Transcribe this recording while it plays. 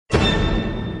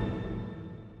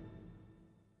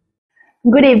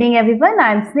Good evening, everyone.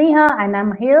 I'm Sneha, and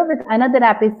I'm here with another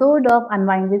episode of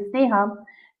Unwind with Sneha.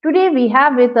 Today, we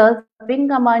have with us Wing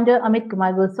Commander Amit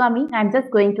Kumar Goswami. I'm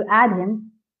just going to add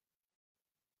him.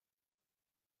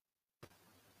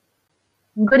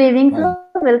 Good evening, Hi.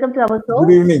 sir. Welcome to our Good show.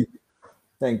 evening.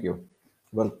 Thank you.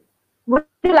 Well, Would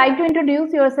you like to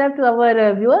introduce yourself to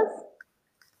our viewers?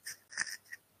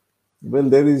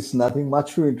 there is nothing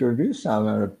much to introduce. I'm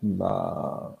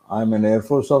an Air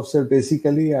Force officer.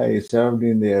 Basically, I served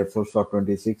in the Air Force for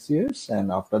 26 years,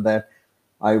 and after that,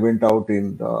 I went out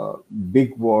in the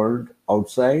big world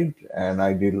outside, and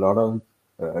I did a lot of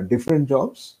different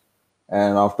jobs.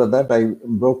 And after that, I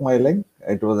broke my leg.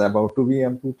 It was about to be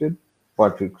amputated,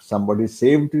 but somebody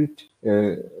saved it.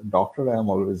 Doctor, I am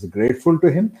always grateful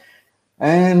to him.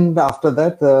 And after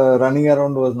that, running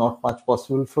around was not much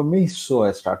possible for me, so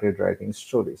I started writing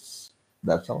stories.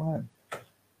 That's how I am.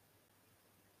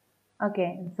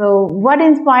 Okay. So, what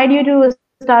inspired you to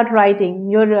start writing?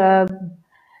 Your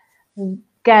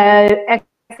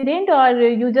accident, or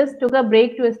you just took a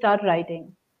break to start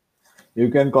writing?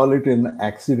 You can call it an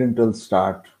accidental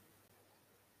start.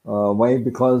 Why?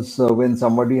 Because when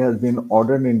somebody has been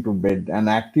ordered into bed, an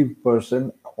active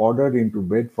person ordered into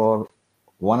bed for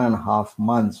 1.5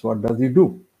 months, what does he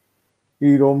do?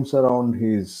 He roams around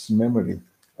his memory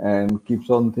and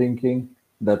keeps on thinking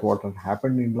that what had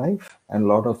happened in life, and a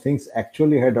lot of things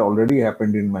actually had already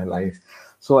happened in my life.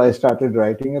 So I started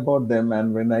writing about them,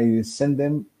 and when I sent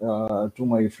them to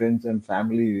my friends and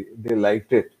family, they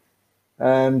liked it.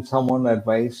 And someone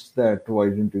advised that why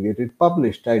didn't you get it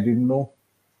published? I didn't know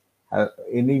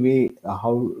anyway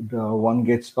how one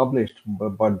gets published,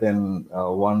 but then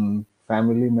one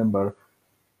family member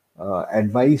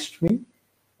advised me,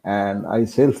 and I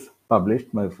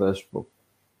self-published my first book.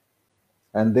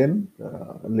 And then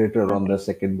later on, Okay. the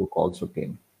second book also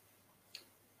came.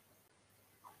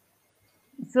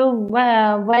 So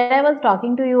while I was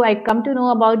talking to you, I come to know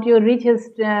about your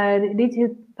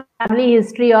family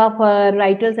history of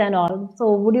writers and all.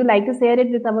 So would you like to share it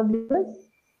with our viewers?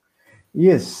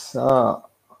 Yes,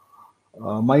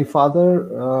 my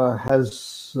father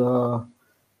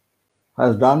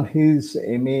has done his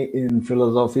MA in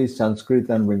philosophy, Sanskrit,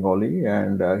 and Bengali,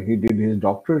 and he did his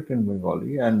doctorate in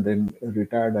Bengali, and then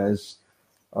retired as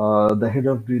the head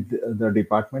of the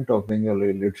Department of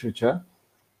Bengali Literature.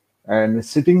 And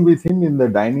sitting with him in the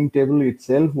dining table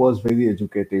itself was very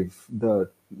educative.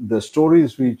 The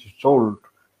stories which told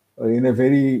in a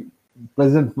very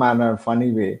pleasant manner,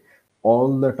 funny way,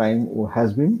 all the time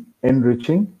has been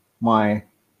enriching my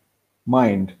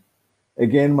mind.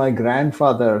 Again, my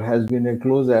grandfather has been a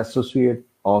close associate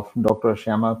of Dr.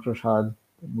 Shyama Prasad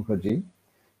Mukherjee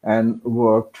and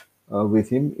worked with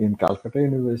him in Calcutta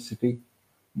University.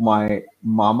 My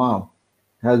mama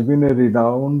has been a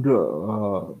renowned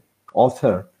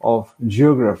author of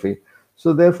geography.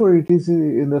 So therefore, it is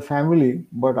in the family,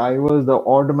 but I was the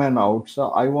odd man out. So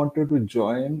I wanted to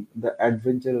join the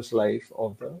adventurous life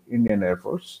of the Indian Air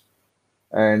Force.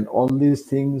 And all these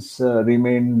things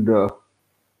remained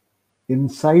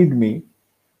inside me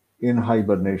in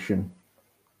hibernation.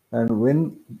 And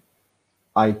when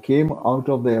I came out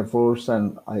of the Air Force,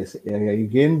 and I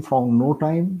again found no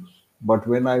time, but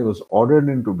when I was ordered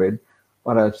into bed,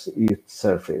 perhaps it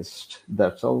surfaced.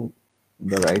 That's how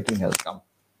the writing has come.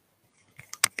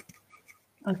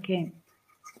 Okay.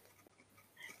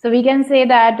 So we can say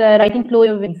that writing flow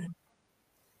your wings.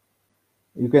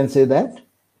 You can say that?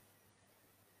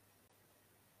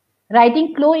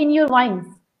 Writing flow in your veins.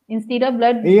 Instead of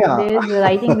blood, Yeah, there is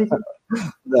writing which is.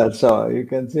 that's how you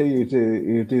can say it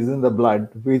is in the blood,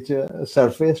 which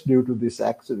surfaced due to this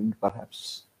accident,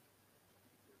 perhaps.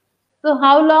 So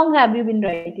how long have you been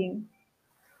writing?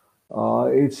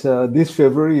 It's this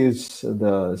February is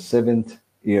the seventh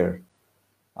year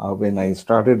when I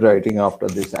started writing after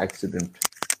this accident.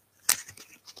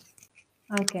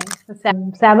 Okay. So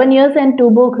 7 years and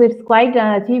two books, it's quite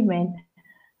an achievement.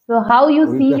 So how you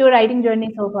With see your writing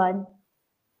journey so far?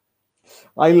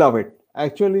 I love it.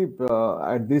 Actually,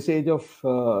 at this age of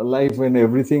life, when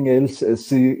everything else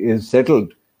is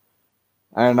settled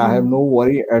and I have no Hmm.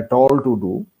 worry at all to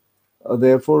do,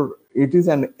 therefore, it is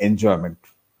an enjoyment.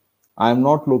 I'm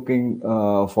not looking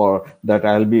for that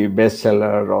I'll be a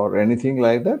bestseller or anything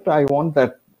like that. I want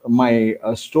that my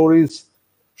stories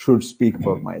should speak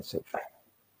for myself.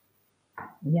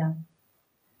 Yeah.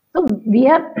 So we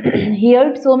have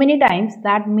heard so many times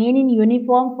that men in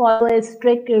uniform follow a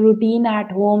strict routine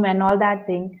at home and all that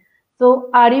thing. So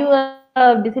are you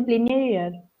a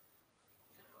disciplinarian?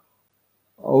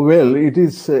 Well, it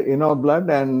is in our blood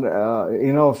and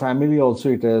in our family also,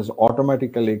 it has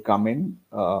automatically come in.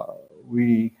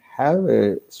 We have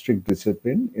a strict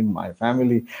discipline in my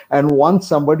family. And once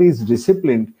somebody is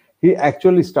disciplined, he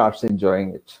actually starts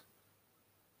enjoying it.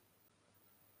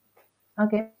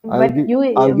 Okay, but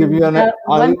you I'll give you an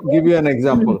one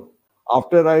example.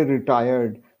 After I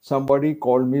retired, somebody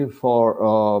called me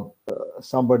for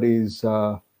somebody's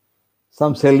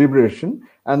some celebration,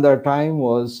 and the time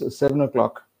was 7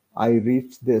 o'clock. I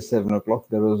reached there 7 o'clock.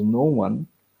 There was no one,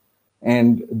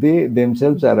 and they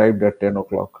themselves arrived at 10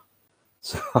 o'clock.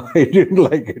 So I didn't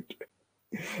like it.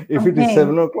 If it is okay,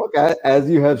 7 o'clock, as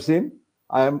you have seen,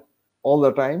 I am all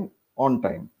the time on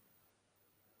time.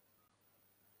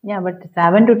 yeah, but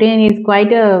 7 to 10 is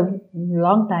quite a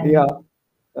long time. Yeah,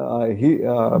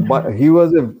 but he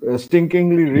was a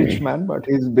stinkingly rich man, but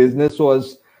his business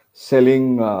was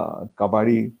selling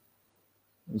kabaddi,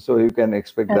 so you can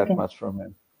expect that Okay, much from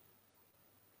him.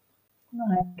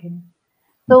 okay.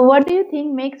 So, what do you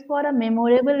think makes for a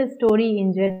memorable story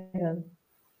in general?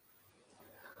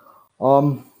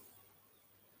 Um,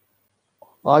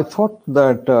 I thought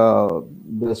that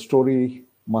the story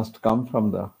must come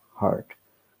from the heart.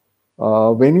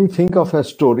 When you think of a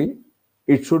story,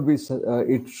 it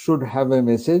should have a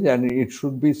message, and it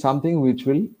should be something which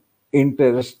will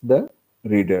interest the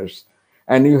readers.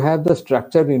 And you have the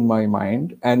structure in my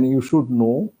mind, and you should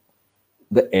know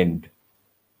the end.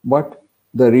 But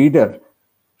the reader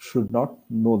should not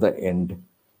know the end.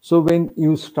 So when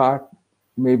you start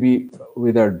maybe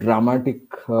with a dramatic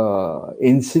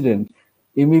incident,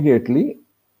 immediately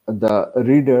the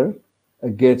reader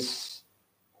gets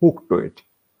hooked to it.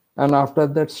 And after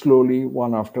that, slowly,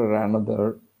 one after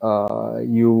another,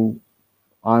 you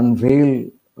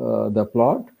unveil the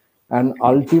plot, and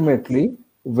ultimately,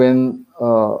 when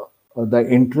the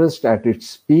interest at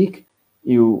its peak,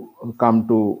 you come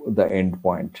to the end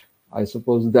point. I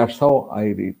suppose that's how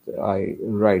I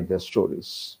write the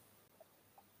stories.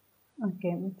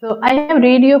 Okay, so I have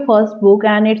read your first book,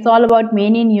 and it's all about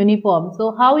men in uniform.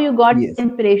 So, how you got Yes.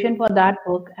 inspiration for that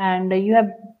book, and you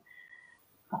have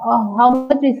how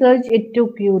much research it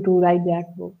took you to write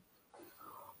that book?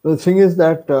 The thing is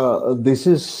that this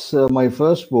is my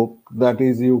first book. That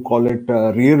is, you call it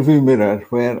Rear View Mirror,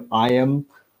 where I am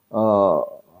uh,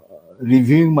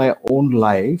 reviewing my own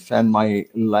life, and my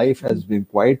life has been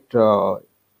quite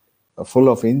full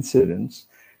of incidents.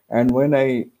 And when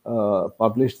I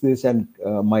published this, and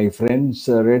my friends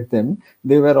read them,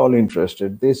 they were all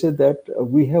interested. They said that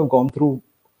we have gone through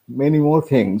many more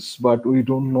things, but we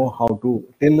don't know how to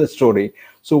tell the story.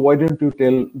 So why don't you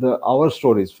tell our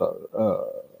stories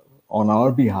on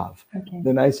our behalf? Okay.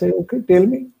 Then I said, okay, tell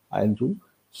me, I'll do.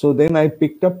 So then I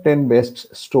picked up 10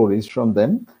 best stories from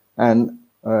them, and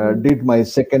did my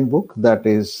second book, that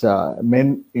is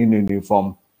Men in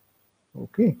Uniform.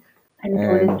 Okay.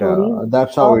 Untold And stories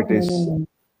that's how of it men is. in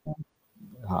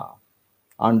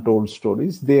Untold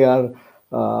stories. They are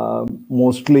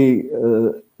mostly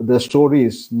the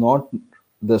stories, not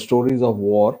the stories of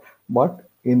war, but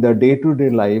in the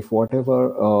day-to-day life,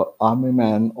 whatever army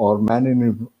man or man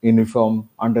in uniform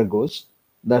undergoes,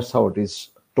 that's how it is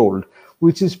told,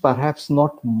 which is perhaps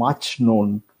not much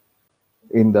known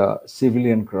in the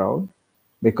civilian crowd,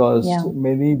 because yeah,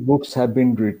 many books have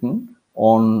been written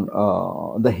on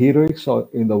the heroics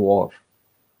in the war.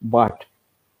 But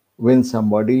when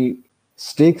somebody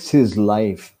stakes his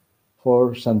life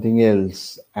for something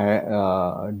else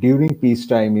during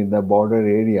peacetime in the border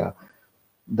area,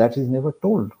 that is never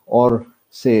told. Or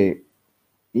say,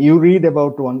 you read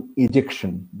about one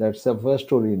ejection. That's the first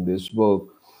story in this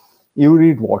book. You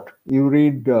read what? You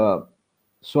read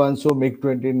so and so MiG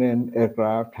 29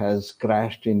 aircraft has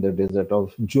crashed in the desert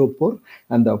of Jodhpur,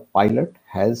 and the pilot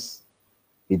has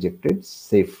ejected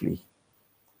safely.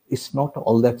 It's not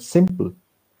all that simple.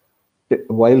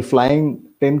 While flying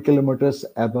 10 kilometers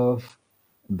above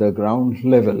the ground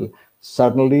level,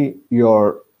 suddenly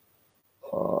your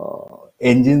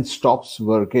engine stops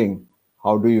working.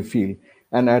 How do you feel?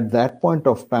 And at that point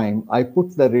of time, I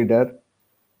put the reader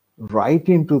right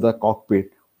into the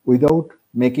cockpit without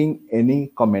making any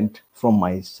comment from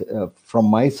my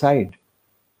side,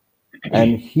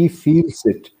 and he feels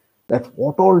it, that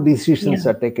what all yeah, decisions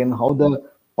are taken, how the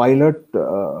pilot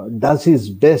does his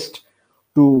best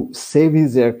to save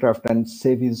his aircraft and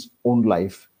save his own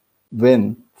life.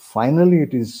 When finally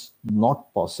it is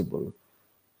not possible,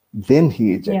 then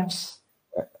he yeah, ejects.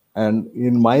 And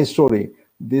in my story,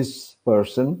 this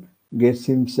person gets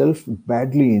himself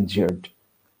badly injured.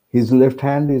 His left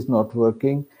hand is not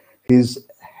working. His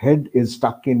head is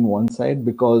stuck in one side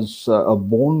because a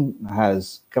bone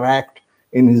has cracked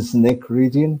in his neck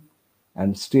region,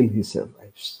 and still he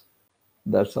survives.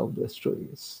 That's how the story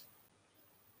is.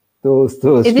 Those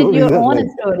Is it stories your are own like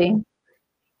that. story?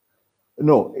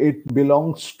 No, it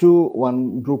belongs to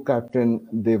one group captain,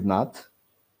 Devnath,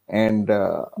 and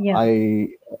Yeah. I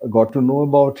got to know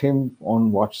about him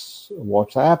on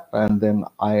WhatsApp, and then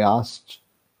I asked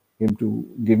him to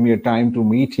give me a time to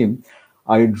meet him.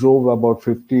 I drove about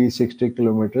 50, 60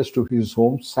 kilometers to his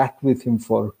home, sat with him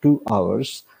for 2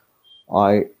 hours.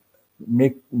 I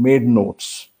made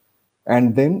notes,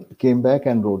 and then came back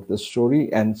and wrote the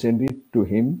story and sent it to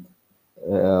him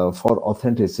for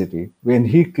authenticity. When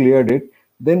he cleared it,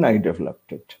 then I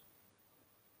developed it.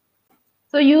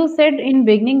 So you said in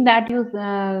beginning that you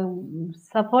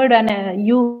suffered and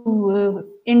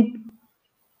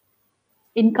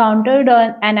encountered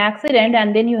an accident,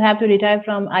 and then you have to retire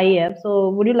from IAF. So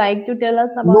would you like to tell us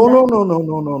about No, that?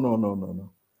 no.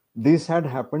 This had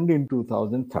happened in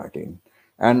 2013,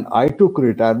 and I took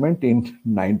retirement in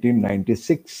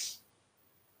 1996.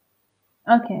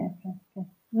 Okay.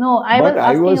 No, I But was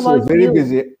I asking was about very you.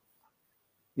 busy.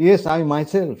 Yes, I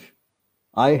myself.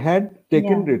 I had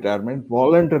taken Yeah. retirement,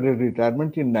 voluntary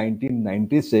retirement in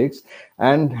 1996,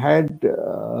 and had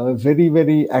a very,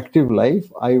 very active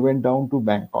life. I went down to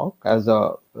Bangkok as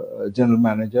a general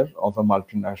manager of a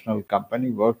multinational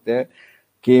company, worked there,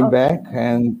 came back, Okay.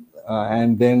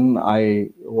 and then I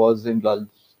was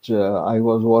indulged. I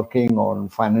was working on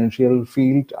financial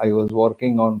field. I was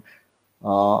working on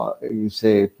you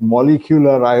say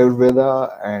molecular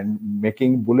Ayurveda and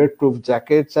making bulletproof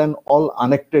jackets and all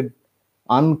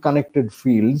unconnected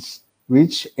fields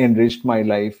which enriched my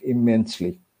life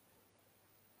immensely.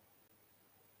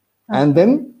 And Okay.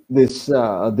 then this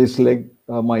leg,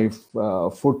 my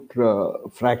foot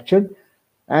fractured,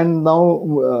 and now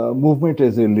movement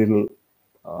is a little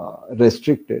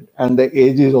restricted, and the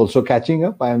age is also catching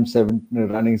up. I am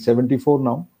running 74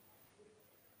 now.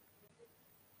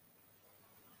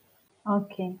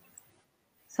 Okay.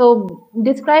 So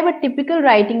describe a typical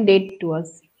writing date to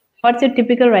us. What's your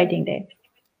typical writing day?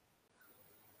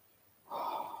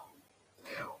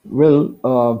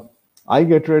 Well, I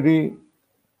get ready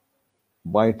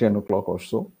by 10 o'clock or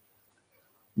so.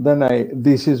 Then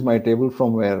this is my table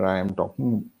from where I am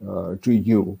talking to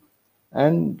you.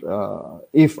 And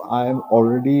if I am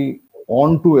already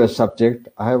on to a subject,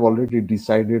 I have already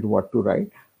decided what to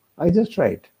write, I just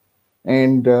write.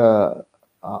 And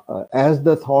as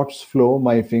the thoughts flow,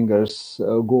 my fingers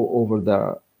go over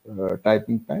the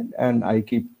typing pad, and I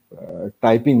keep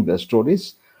typing the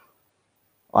stories.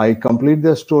 I complete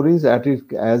the stories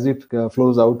as it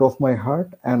flows out of my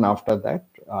heart, and after that,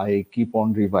 I keep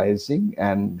on revising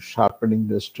and sharpening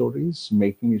the stories,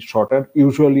 making it shorter.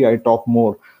 Usually, I talk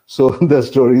more, so the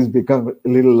stories become a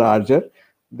little larger.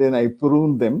 Then I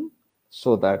prune them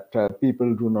so that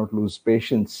people do not lose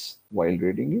patience while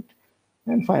reading it,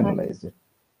 and Okay. finalize it.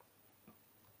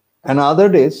 And other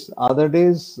days,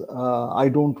 I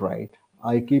don't write.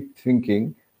 I keep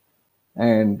thinking,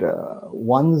 and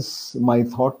once my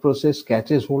thought process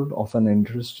catches hold of an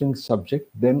interesting subject,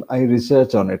 then I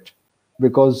research on it,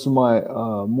 because my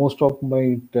most of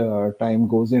my time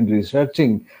goes in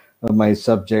researching my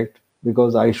subject,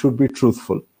 because I should be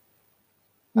truthful.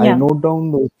 I Yeah. note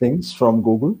down those things from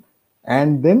Google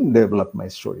and then develop my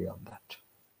story on that.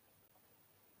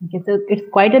 Okay. So it's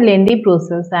quite a lengthy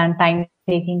process and time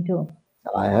taking too.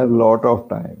 I have a lot of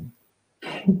time.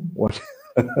 What?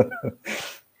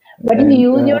 But you And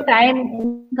use your time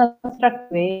in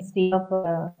constructive way instead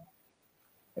of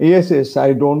yes,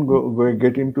 I don't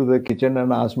get into the kitchen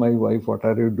and ask my wife, "What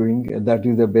are you doing?" That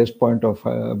is the best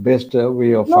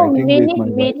way of no, fighting with my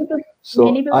wife. many So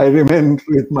I remain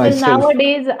with people myself.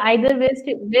 nowadays either waste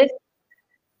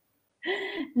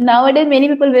nowadays many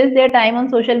people waste their time on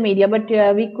social media, but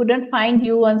we couldn't find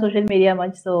you on social media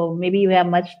much, so maybe you have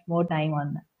much more time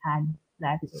on hand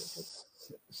that way.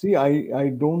 See, I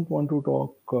don't want to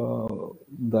talk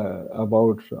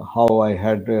about how I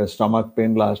had stomach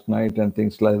pain last night and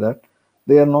things like that.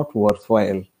 They are not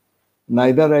worthwhile.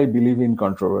 Neither I believe in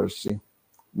controversy,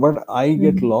 but I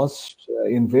get Mhm. lost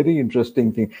in very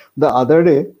interesting thing. The other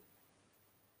day,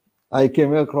 I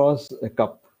came across a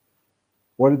cup.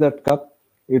 What is that cup?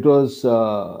 It was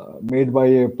made by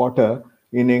a potter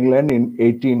in England in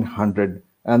 1800.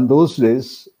 And those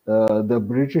days, the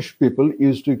British people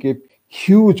used to keep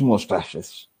huge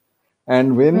mustaches.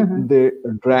 And when Mhm. they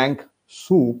drank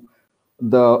soup,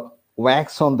 the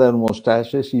wax on their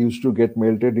mustaches used to get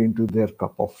melted into their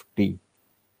cup of tea.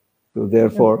 So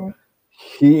therefore, Okay.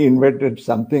 he invented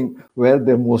something where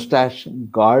the mustache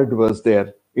guard was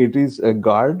there. It is a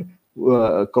guard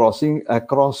crossing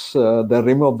across the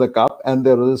rim of the cup, and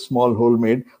there was a small hole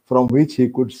made from which he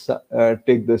could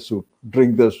take the soup,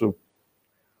 drink the soup.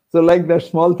 So, like that,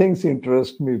 small things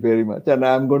interest me very much, and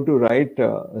I'm going to write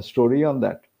a story on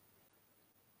that.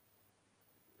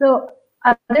 So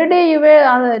other day you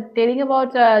were telling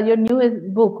about your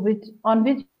newest book, on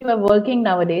which you are working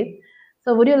nowadays.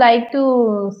 So would you like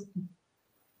to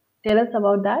tell us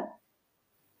about that?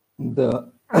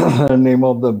 The name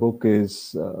of the book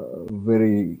is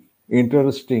very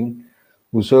interesting.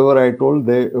 Whosoever I told,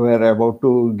 they were about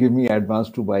to give me advance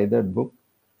to buy that book.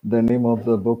 The name of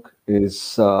the book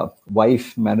is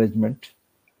Wife Management,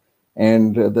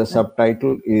 and the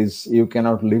subtitle is You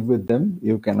Cannot Live with Them,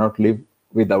 You Cannot Live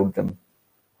Without Them.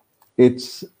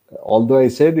 It's, although I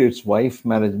said it's wife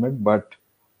management, but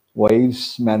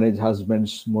wives manage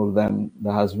husbands more than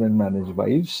the husband manage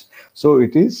wives. So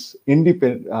it is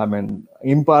independent, I mean,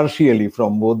 impartially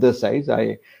from both the sides.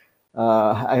 I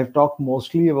have talked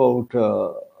mostly about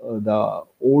the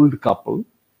old couple,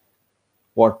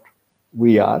 what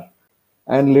we are.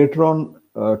 And later on,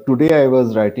 today I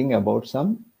was writing about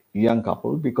some young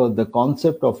couple, because the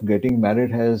concept of getting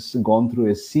married has gone through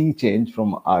a sea change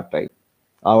from our time.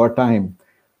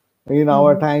 In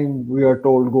our time, we are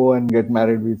told go and get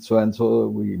married with so and so.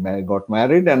 We got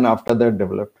married, and after that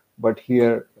developed. But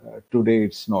here today,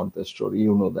 it's not the story.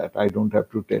 You know that. I don't have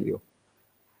to tell you.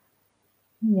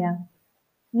 Yeah.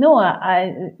 No,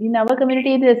 in our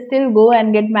community they still go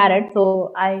and get married,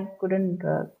 so I couldn't.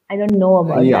 I don't know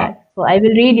about that. So I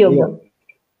will read your book.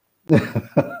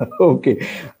 Okay,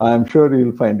 I'm sure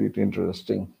you'll find it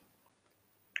interesting.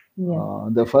 Yeah.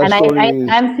 The first and story is.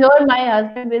 I'm sure my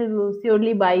husband will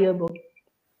surely buy your book.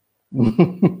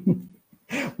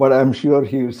 But I'm sure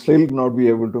he'll still not be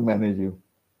able to manage you.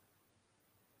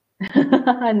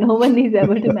 No one is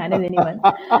able to manage anyone.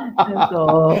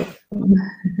 So,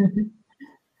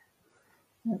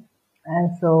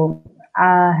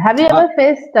 have you ever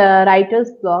faced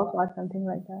writer's block or something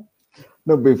like that?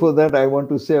 No, before that, I want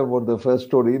to say about the first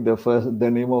story. The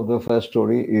name of the first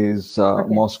story is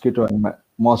Mosquito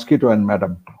and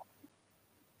Madam.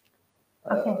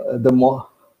 Okay.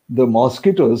 The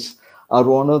mosquitoes are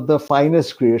one of the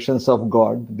finest creations of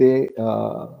God. They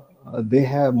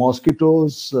have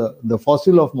mosquitoes. The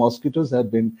fossil of mosquitoes have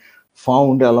been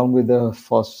found along with the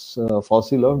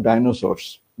fossil of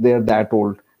dinosaurs. They are that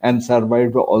old and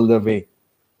survived all the way.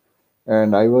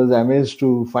 And I was amazed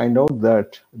to find out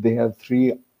that they have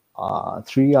three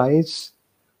eyes.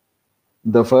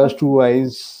 The first two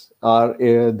eyes are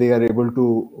they are able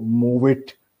to move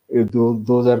it.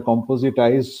 Those are composite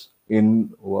eyes in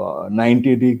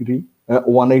 180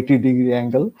 degree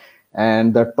angle,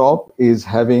 and the top is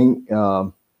having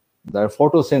the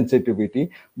photosensitivity,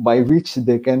 by which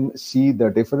they can see the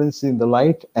difference in the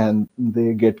light, and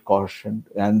they get cautioned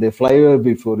and they fly away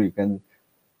before you can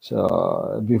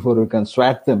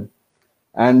swat them.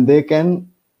 And they can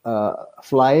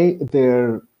fly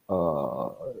their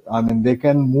they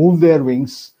can move their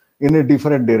wings in a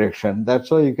different direction.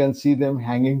 That's why you can see them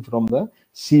hanging from the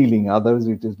ceiling. Otherwise,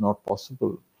 it is not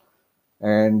possible.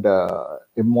 And a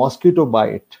mosquito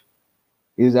bite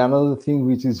is another thing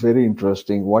which is very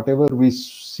interesting. Whatever we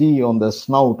see on the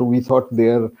snout, we thought they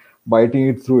are biting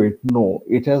it through it. No,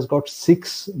 it has got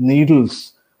 6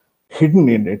 needles hidden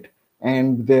in it.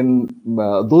 And then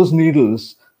those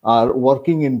needles are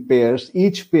working in pairs.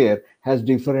 Each pair has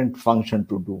different function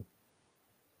to do.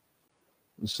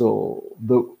 So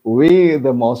the way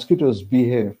the mosquitoes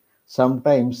behave,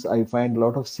 sometimes I find a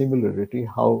lot of similarity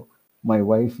how my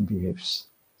wife behaves.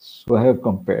 So I have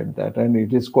compared that, and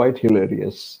it is quite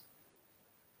hilarious.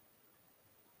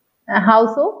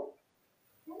 How so?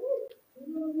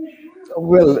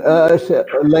 Well,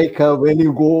 like when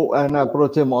you go and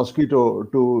approach a mosquito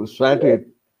to swat it,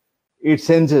 it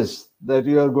senses that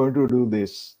you are going to do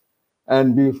this.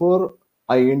 And before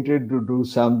I intend to do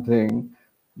something,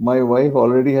 my wife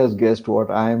already has guessed what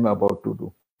I am about to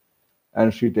do,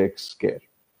 and she takes care.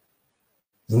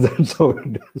 That's how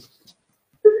it is.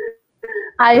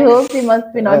 I hope she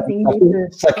must be not seeing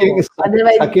this.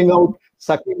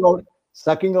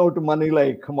 Sucking out money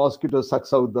like a mosquito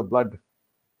sucks out the blood.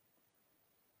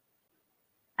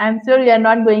 I'm sure you are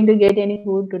not going to get any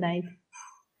food tonight.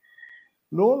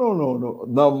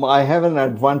 No. I have an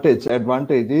advantage.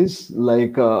 Advantage is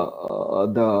like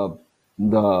the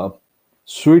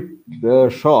sweet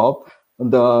shop.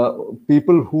 The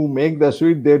people who make the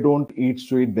sweet, they don't eat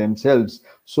sweet themselves.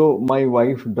 So my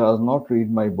wife does not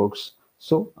read my books.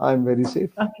 So I'm very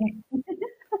safe. Okay.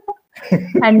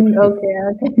 And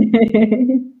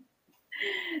okay.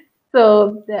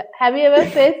 So, have you ever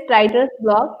faced writer's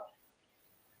block?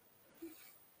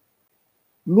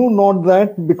 No, not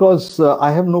that, because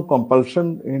I have no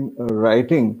compulsion in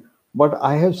writing. But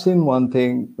I have seen one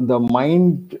thing: the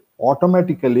mind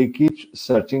automatically keeps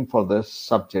searching for the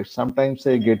subject. Sometimes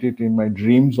I get it in my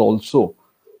dreams also.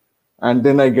 and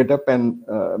then I get up and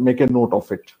make a note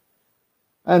of it,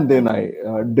 and then I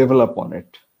develop on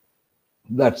it.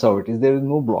 That's how it is. There is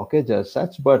no blockage as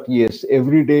such, but yes,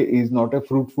 every day is not a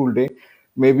fruitful day.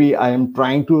 Maybe I am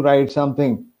trying to write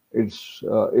something, it's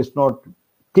not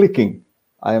clicking.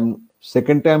 I am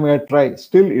second time I try,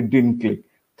 still it didn't click.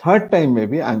 Third time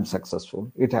maybe I'm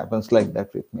successful. It happens like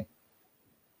that with me.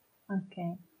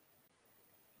 Okay.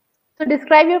 So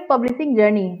describe your publishing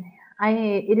journey.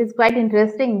 It is quite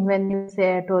interesting when you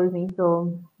told me.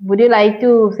 So would you like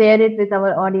to share it with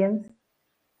our audience?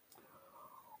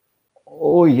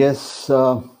 Oh yes,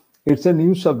 it's a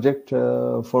new subject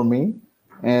for me.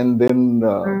 And then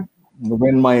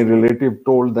when my relative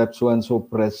told that so and so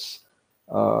press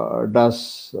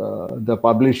does the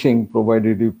publishing,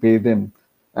 provided you pay them,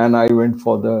 and I went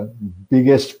for the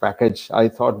biggest package. I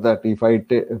thought that if I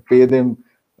pay them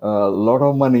a lot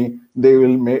of money, they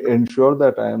will ensure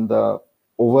that I am the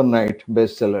overnight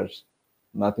bestsellers.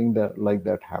 Nothing like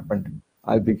that happened.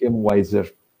 I became wiser,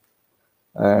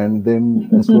 and then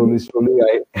slowly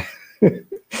I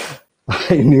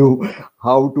I knew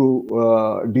how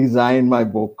to design my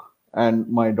book, and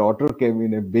my daughter came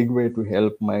in a big way to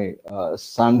help. My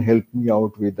son helped me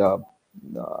out with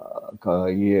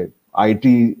IT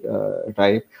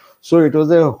type. So it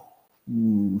was a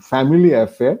family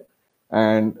affair,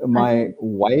 and my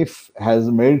wife has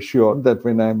made sure that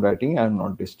when I'm writing, I'm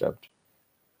not disturbed.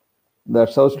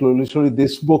 That's how slowly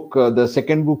this book, the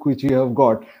second book which you have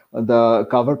got, the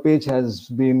cover page has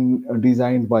been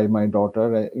designed by my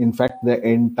daughter. In fact, the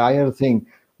entire thing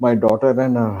my daughter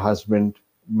and her husband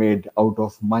made out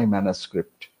of my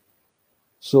manuscript.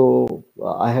 So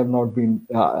I have not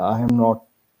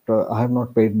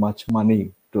paid much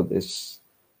money to this.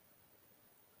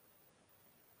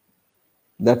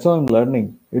 That's how I'm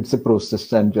learning. It's a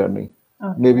process and journey.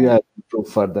 Okay. Maybe I'll improve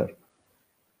further.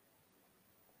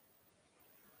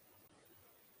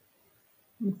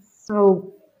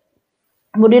 So,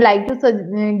 would you like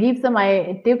to give some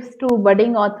tips to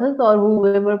budding authors or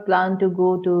whoever plan to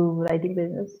go to writing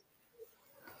business?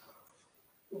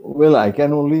 Well, I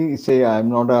can only say I'm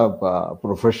not a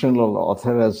professional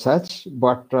author as such,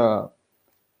 but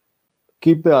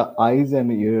keep the eyes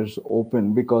and ears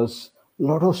open, because a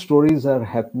lot of stories are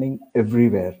happening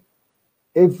everywhere.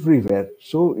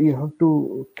 So you have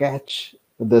to catch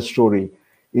the story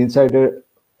inside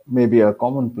maybe a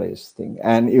commonplace thing,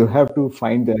 and you have to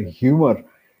find the humor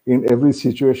in every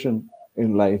situation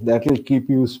in life. That will keep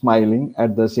you smiling,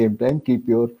 at the same time keep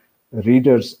your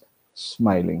readers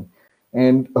smiling,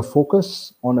 and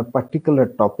focus on a particular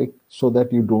topic so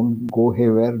that you don't go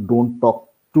haywire, don't talk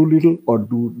too little, or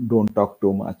don't talk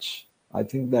too much. I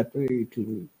think that way it will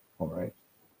be all right.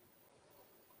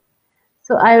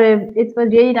 So it was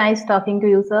really nice talking to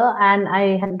you, sir, and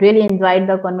I have really enjoyed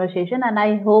the conversation, and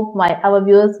I hope our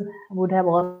viewers would have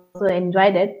also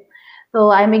enjoyed it.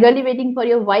 So I'm eagerly waiting for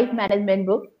your wife management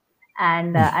book,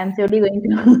 and I'm surely going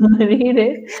to read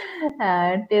it.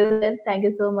 Till then, thank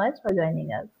you so much for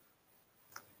joining us.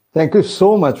 Thank you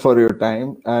so much for your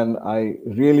time, and I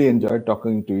really enjoyed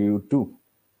talking to you too.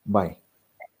 Bye.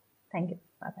 Thank you.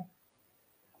 Bye-bye.